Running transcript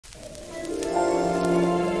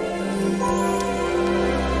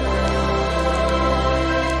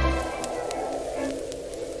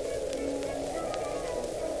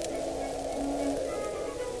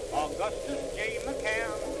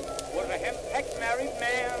married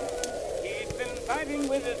man. He'd been fighting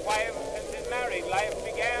with his wife since his married life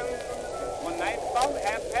began. One night about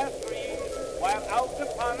 3:30, while out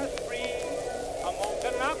upon a spree, a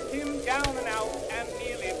motor knocked him down and out and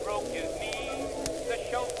nearly broke his knee. The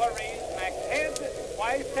chauffeur raised Mac's head.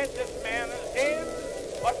 Why, said this man is dead.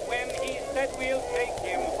 But when he said we'll take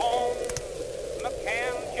him home,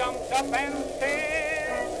 McCann jumped up and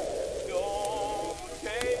said, don't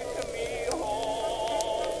take me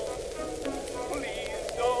home. Please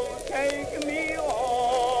don't take me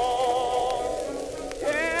home.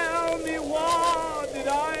 Tell me, what did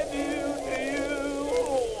I do to you?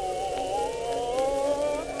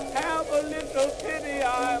 Have a little pity,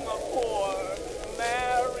 I'm a poor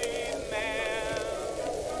married man.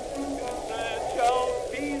 In search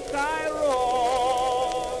of peace I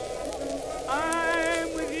roam.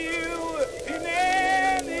 I'm with you in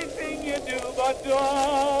anything you do, but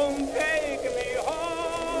don't take me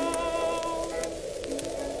home.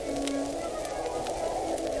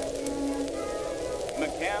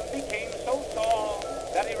 McCann became so sore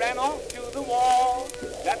that he ran off to the war.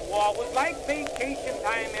 That war was like vacation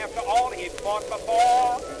time after all he'd fought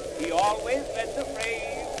before. He always led the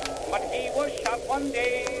fray, but he was shot one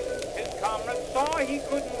day. His comrades saw he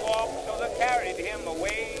couldn't walk, so they carried him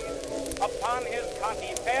away. Upon his cot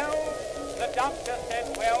he fell. The doctor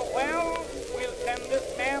said, well, we'll send this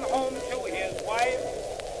man home to his wife.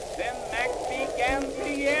 Then Mac began to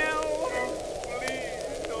yell,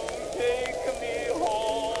 please don't take me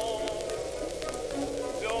home.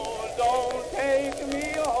 Don't take me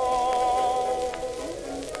home.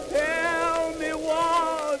 Tell me,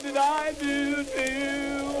 what did I do to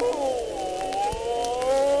you?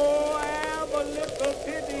 Have a little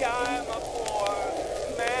pity, I'm a poor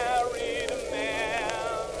married man.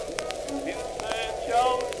 In search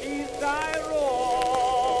of peace I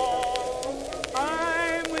roam.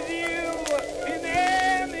 I'm with you in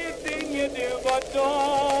anything you do, but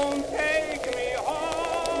don't take me home.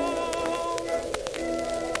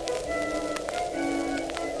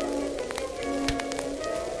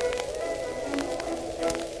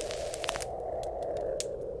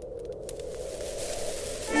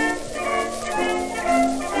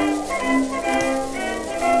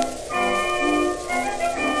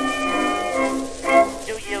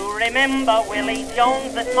 Remember Willie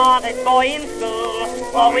Jones, the smartest boy in school,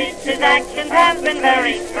 for which his actions have been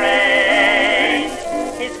very strange.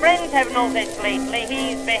 His friends have noticed lately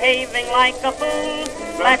he's behaving like a fool.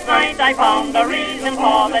 Last night I found the reason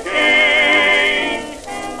for the change.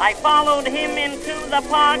 I followed him into the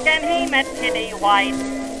park and he met Kitty White.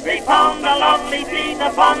 They found a lovely seat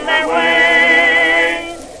upon their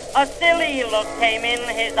way. A silly look came in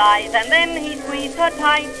his eyes and then he squeezed her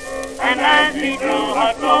tight. And as he drew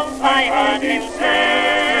her close, I heard him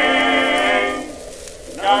say,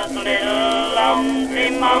 does little Lumsy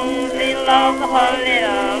Mumsy love her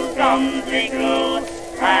little Gumsy Goo?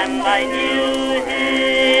 And I knew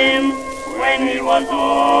him when he was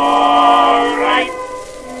all right.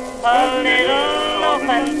 Her little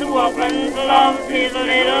Woofens loves his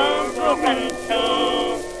little Woofens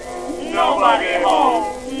too. Nobody home,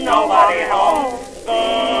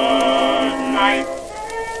 good night.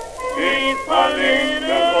 If a little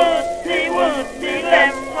would-be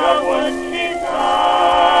left her, would she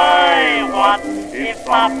sigh? What if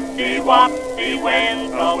Popsy-Wopsy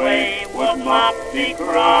went away, would Mopsy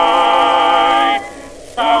cry?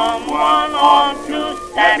 Someone ought to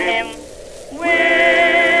stab him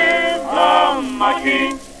with a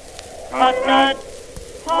machine custard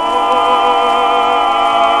pie.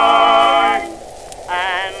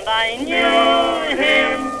 And I knew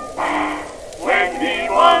him when he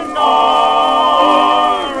was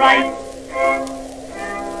all right.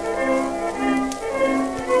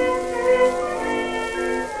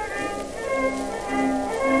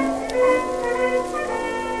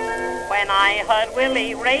 When I heard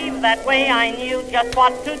Willie rave that way, I knew just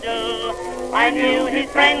what to do. I knew his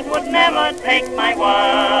friends would never take my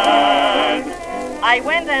word. I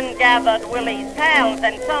went and gathered Willie's pals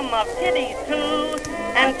and some of Kitty's too,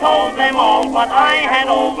 and told them all what I had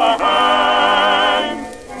overheard.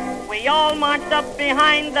 We all marched up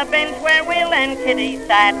behind the bench where Will and Kitty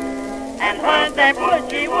sat, and heard their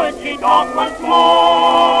would-she talk once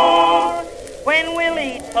more. When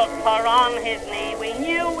Willie took her on his knee, we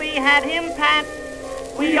knew we had him pat.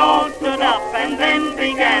 We all stood up and then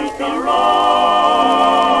began to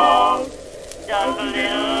roar. Does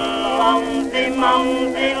little Lumsy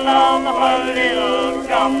love her little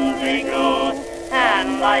Gumsy Goo?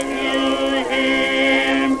 And I knew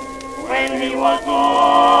him when he was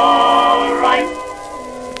all right.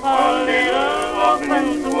 Her little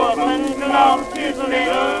Woofens loves his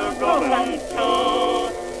little Woofens too.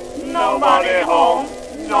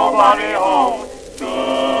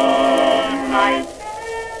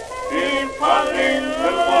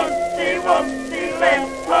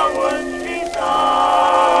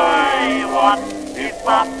 if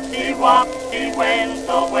Popsy Wopsy went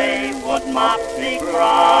away, would Mopsy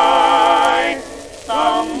cry?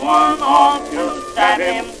 Someone ought to stab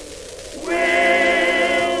him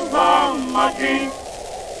with a mushy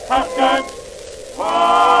custard pie.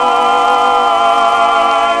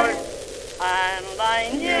 And I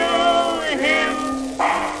knew him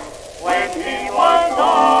when he was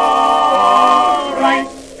all right.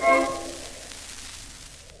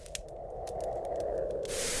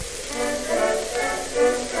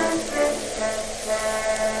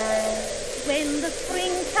 When the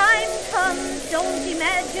springtime comes, don't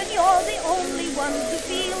imagine you're the only one to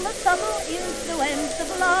feel the subtle influence of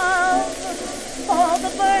love. For the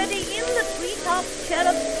birdie in the treetop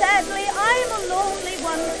chirrups sadly, I'm a lonely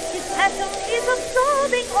one. His passion is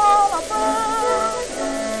absorbing all above.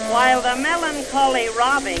 While the melancholy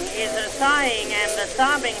robin is a sighing and a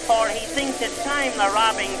sobbing, for he thinks it's time the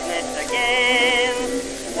robin's nest again.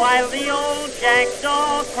 While the old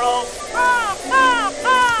jackdaw croaks, ah, ah,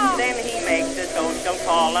 ah, then he makes a social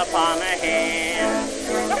call upon a hen.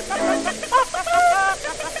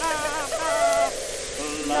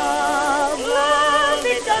 Love, love,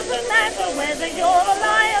 it doesn't matter whether you're a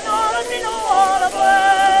lion or a minnow or a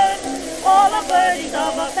bird. All are birdies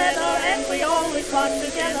of a feather, and we always flock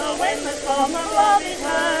together when the song of love is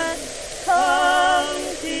heard.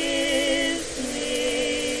 Come kiss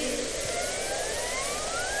me.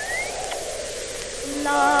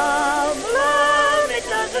 Love, love, it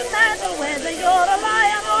doesn't matter whether you're a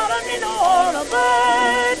lion or a minnow or a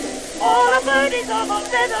bird. All are birdies of a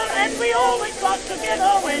feather, and we always flock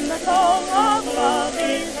together when the song of love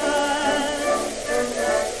is heard.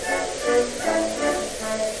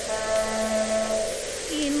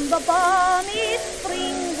 In the balmy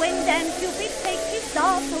spring, when Dan Cupid takes his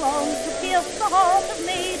dart along to pierce the heart of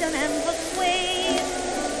maiden and her swain,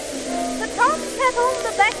 the tomcat on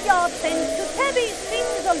the backyard fence to Tabby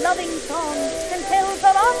sings a loving song and tells her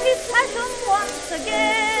of his passion once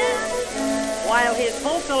again. While his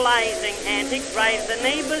vocalizing antics drives the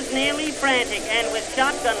neighbors nearly frantic, and with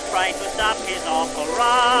shotgun try to stop his awful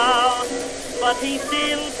row. But he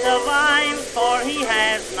still survives, for he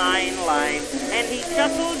has 9 lives, and he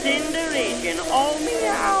chuckles in derision, oh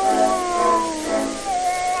meow.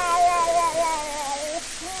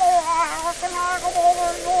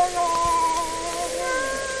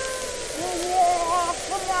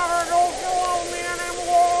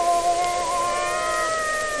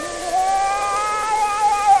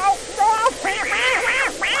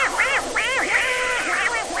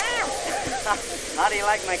 How do you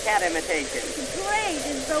like my cat imitation? Great,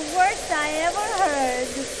 it's the worst I ever heard.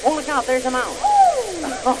 Oh, look out, there's a mouse. Ooh.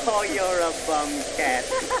 Oh, you're a bum cat.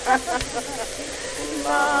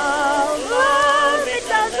 Love, love, it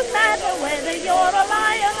doesn't matter whether you're a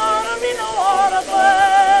lion or a minnow or a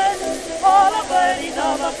bird. All are birdies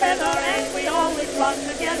of a feather, and we always flock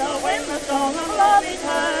together when the song of love is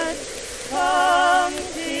heard. Come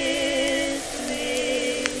kiss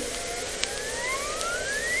me.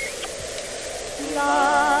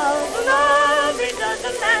 Love, love, it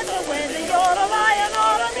doesn't matter whether you're a lion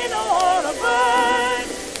or a minnow or a bird.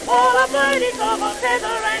 All are birdies of a feather,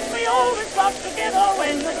 and we always flock together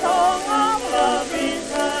when the song of love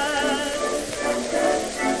is heard.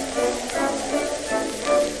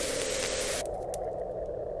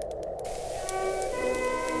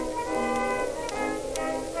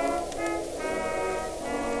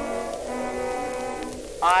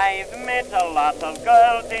 I've met a lot of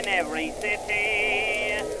girls in every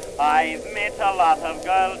city. I've met a lot of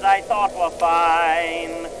girls I thought were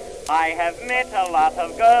fine. I have met a lot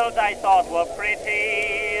of girls I thought were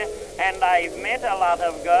pretty. And I've met a lot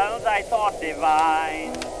of girls I thought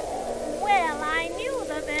divine. Well, I knew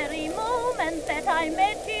the very moment that I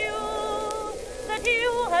met you that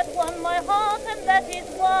you had won my heart, and that is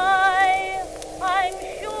why I'm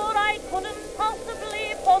sure I couldn't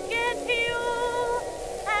possibly forget you.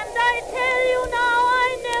 And I tell you now, I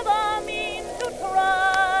never mean to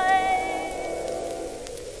try.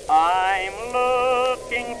 I'm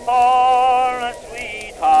looking for a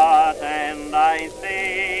sweetheart, and I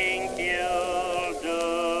think you'll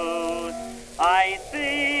do. I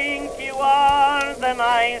think you are the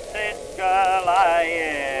nicest girl I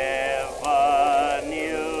ever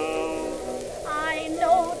knew. I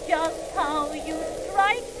know just how you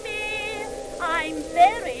strike me. I'm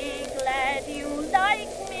very glad you like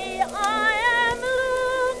me. I am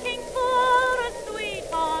looking for a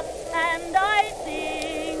sweetheart, and I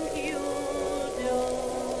think you do.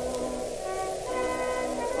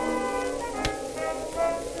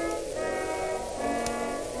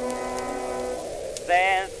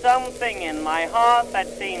 There's something in my heart that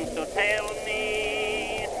seems to tell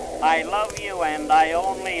me I love you and I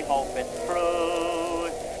only hope it's true.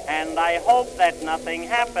 And I hope that nothing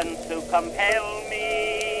happens to compel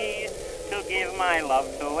me to give my love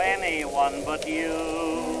to anyone but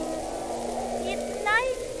you. It's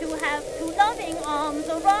nice to have two loving arms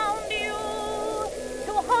around you.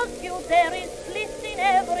 To hug you there is bliss in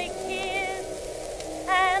every kiss.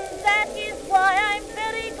 And that is why I'm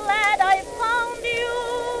very glad I found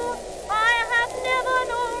you. I have never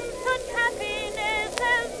known such happiness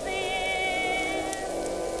as this.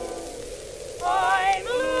 I'm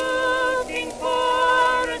looking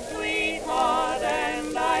for a sweetheart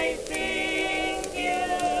and I think you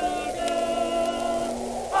do.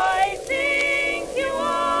 I think you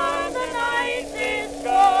are the nicest boy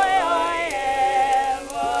I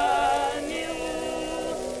ever knew.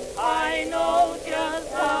 I know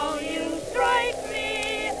just how you strike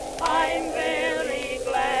me. I'm very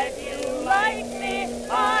glad you like me.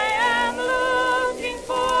 I am looking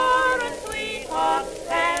for a sweetheart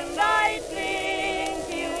and I think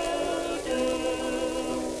you do.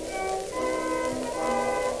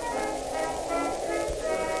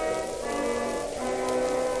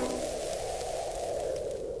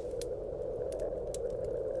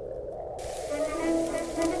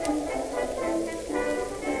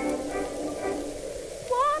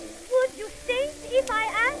 What would you state if I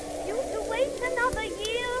asked you to wait another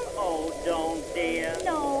year? Oh, don't, dear.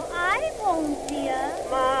 No, I won't, dear.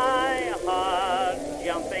 My heart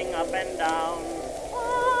jumping up and down.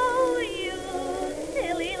 Oh, you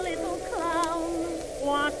silly little clown.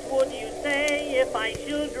 What would you say if I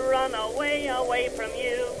should run away from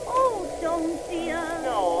you? Oh, don't, dear.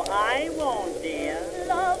 No, I won't, dear.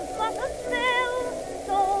 Love's but a spell,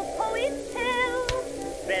 so poets tell.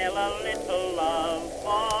 Spell a little love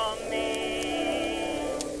for me.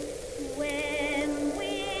 When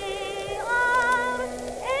we are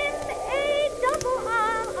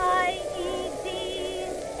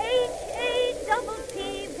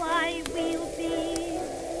M-A-R-R-I-E-D-H-A-P-P-Y we'll be.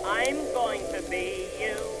 I'm going to be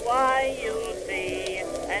you, why you'll see.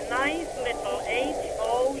 A nice little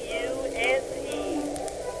H-O-U-S-E.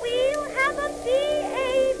 We'll have a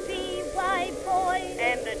B-A-B-Y boy.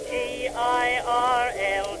 And a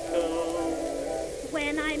G-I-R-L too.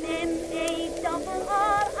 When I'm M-A-R-R-I-E-D-Y-O-U.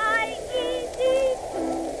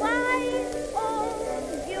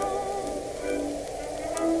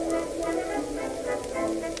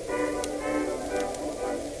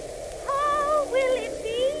 How will it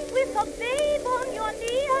be with a babe on your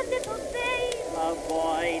knee, a little babe? A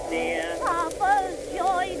boy, dear. Papa's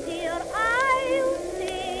joy, dear, I'll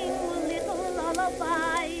sing little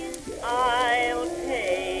lullabies. I'll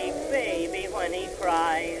take baby when he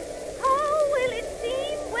cries. How will it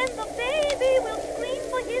seem when the baby will scream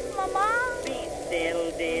for his mama? Be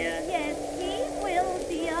still, dear. Yes, he will,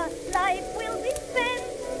 dear. Life will be spent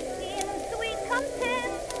in sweet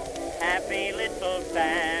content. Happy little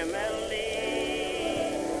family.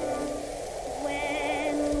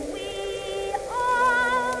 When we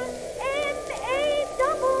are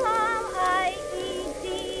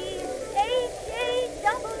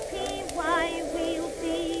M-A-R-R-I-E-D-H-A-P-P-Y we'll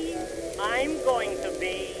be. I'm going to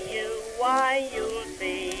be you, why you'll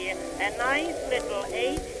see. A nice little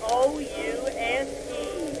H-O-U-S-E.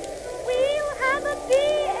 We'll have a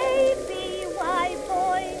B-A-B-Y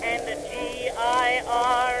boy. And a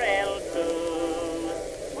G-I-R-L too.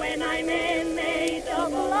 When I'm M-A-R-R-I-E-D-Y-O-U.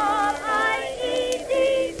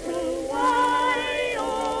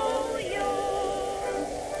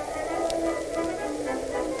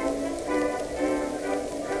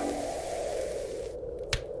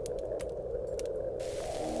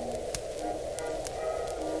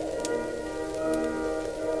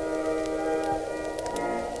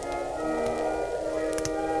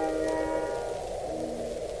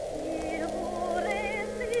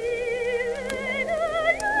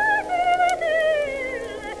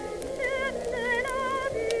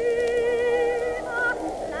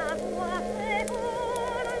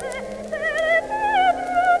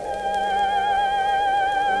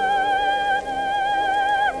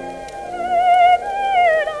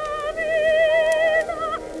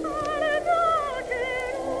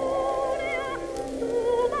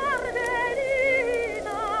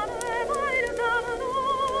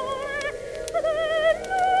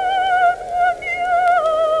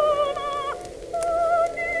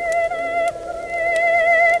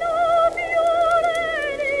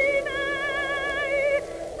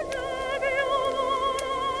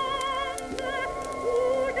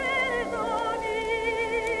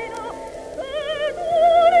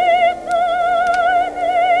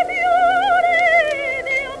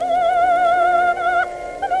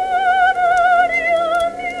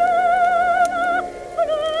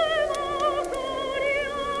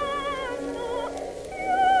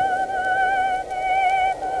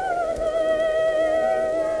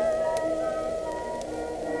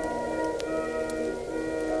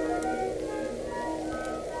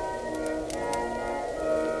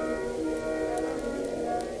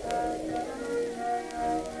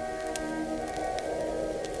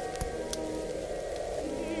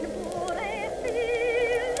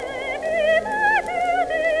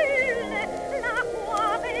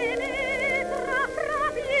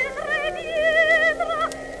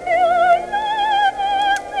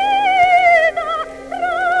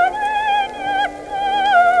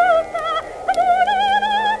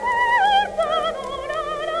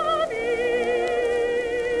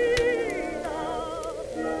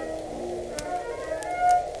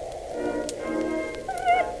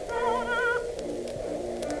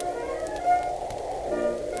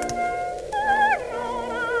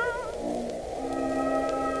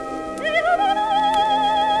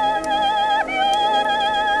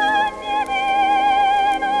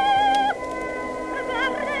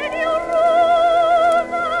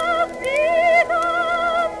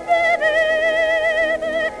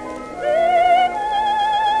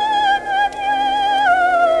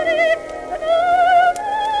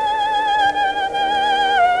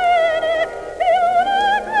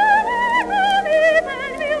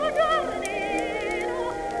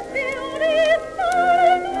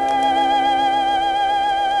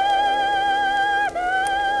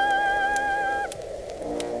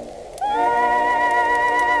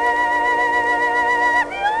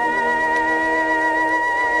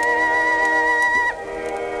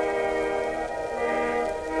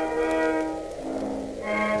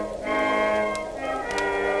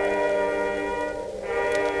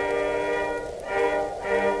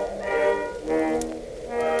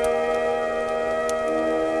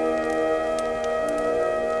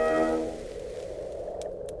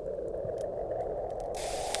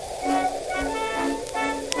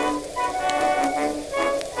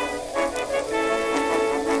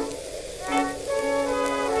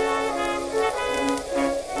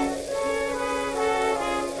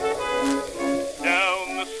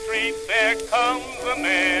 a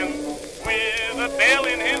man with a bell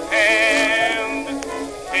in his hand.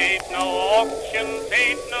 Ain't no auctions,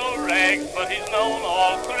 ain't no rags, but he's known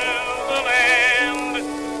all through the land.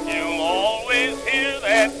 You'll always hear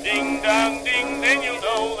that ding-dong ding, then you'll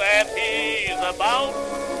know that he's about.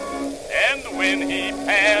 And when he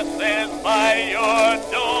passes by your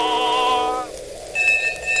door,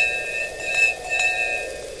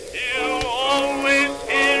 you'll always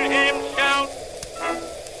hear him shout,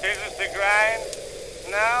 "Scissors to grind?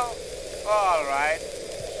 No? All right.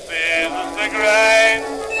 Scissors to grind.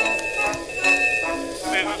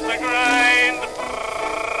 Scissors to grind.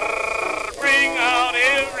 Bring out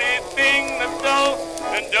everything that's dull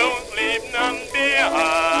and don't leave none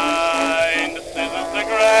behind. Scissors to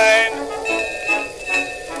grind.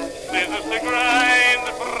 Scissors to grind.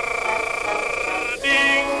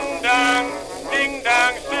 Ding dong,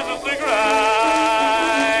 scissors to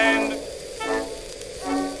grind.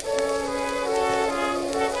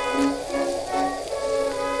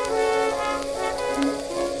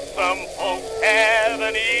 Some folks have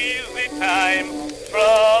an easy time,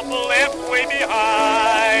 trouble left way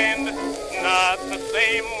behind. Not the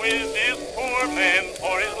same with this poor man,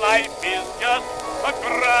 for his life is just a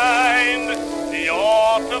grind. The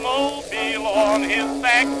automobile on his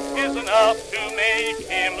back is enough to make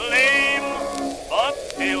him lame, but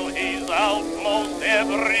still he's out most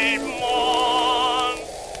every morn,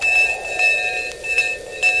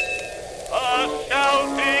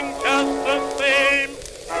 shouting just the same.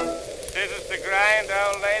 Scissors to grind,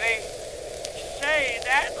 old lady. Say,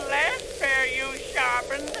 that last pair you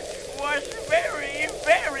sharpened was very,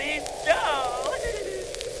 very dull.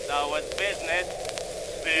 So it's business.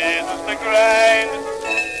 Scissors to grind.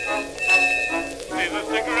 Scissors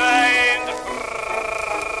to grind.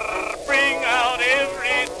 Bring out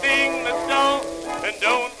everything that's dull and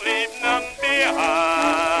don't leave none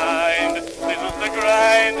behind. Scissors to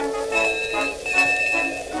grind.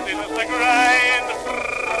 Scissors to grind.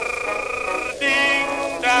 Ding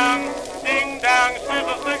dong,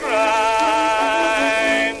 scissors to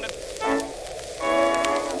grind.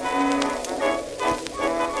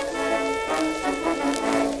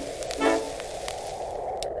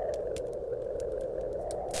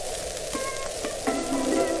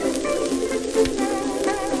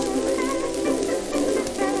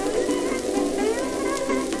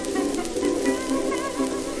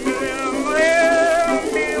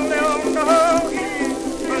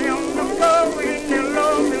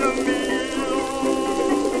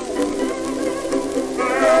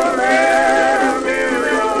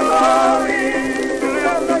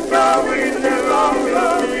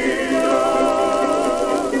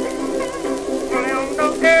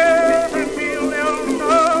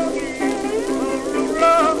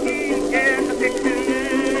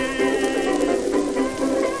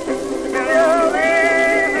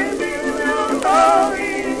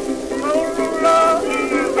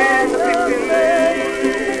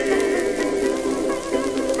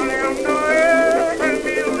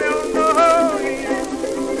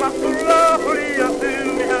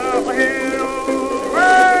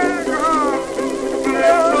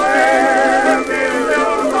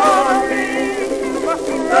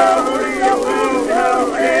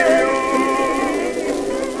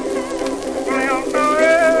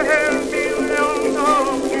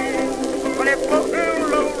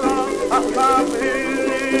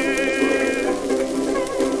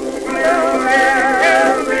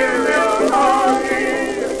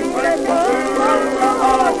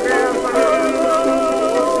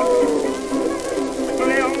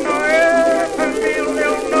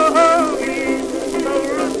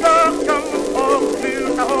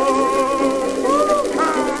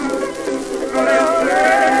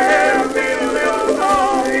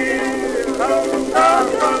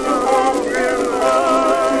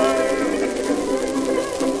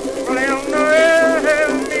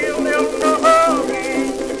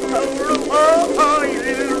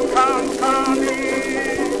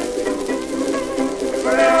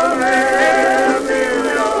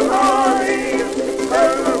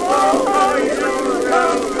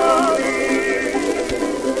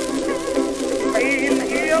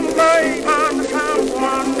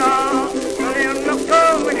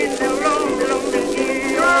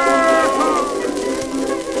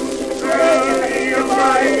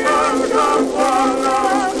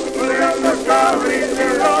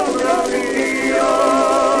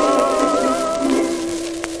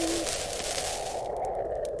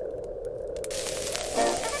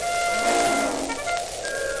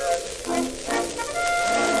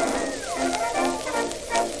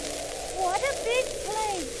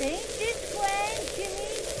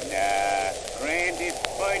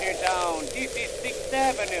 further down. This is 6th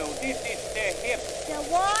Avenue. This is the hip. The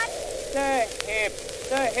what? The hip.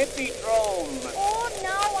 The hippie-drome. Oh,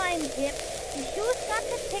 now I'm hip. You sure got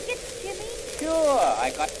the tickets, Jimmy? Sure,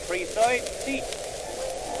 I got 3 side seats.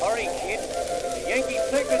 Hurry, kid. The Yankee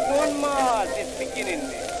Circus on Mars is beginning.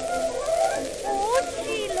 Oh,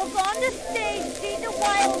 gee, look on the stage. See the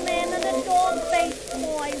wild man and the dog-faced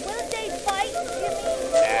boy. Will they fight, Jimmy?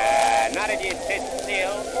 Nah, not if you sit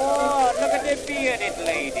still. Oh, look at the bearded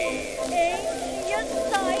lady. Ain't she a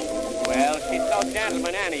sight? Well, she's no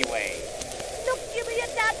gentleman anyway. Look, Jimmy,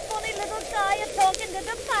 at that funny little guy talking to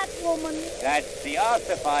the fat woman. That's the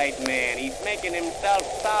ossified man. He's making himself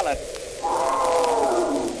solid.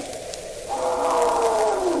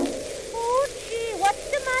 Oh, gee, what's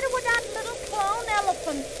the matter with that little clown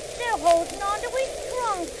elephant? They're holding on to his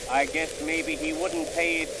trunk. I guess maybe he wouldn't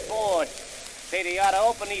pay his board. Say they ought to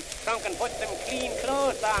open his trunk and put some clean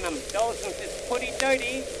clothes on him. Those ones is pretty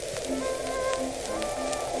dirty.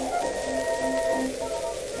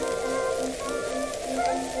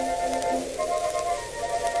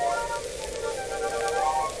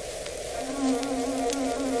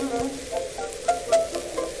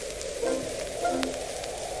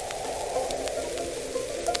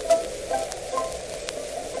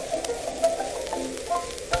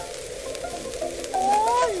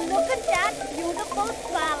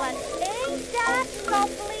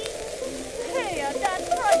 Lovely. Here, that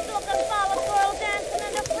fresh-looking fella girl dancing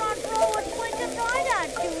in the front row is winking right at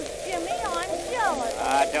you, Jimmy. I'm jealous. I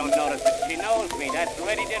don't notice that she knows me. That's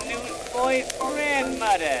Reddy the newsboy's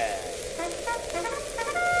grandmother.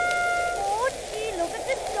 Oh, gee, look at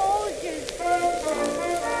the soldiers.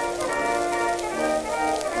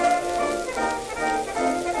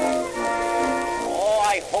 Oh,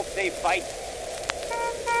 I hope they fight.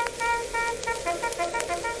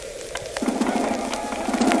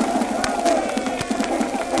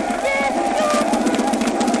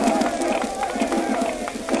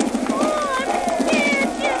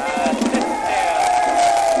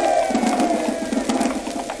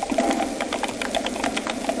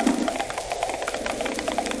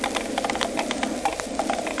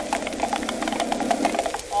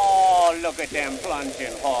 Look at them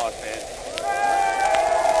plunging horses.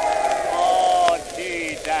 Oh,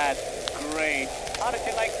 gee, that's great. How did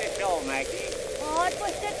you like the show, Maggie? Oh, it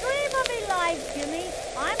was the dream of my life, Jimmy.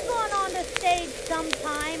 I'm going on the stage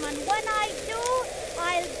sometime, and when I do,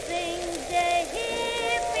 I'll sing the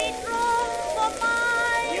hippie drum for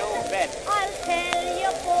mine. You bet. I'll tell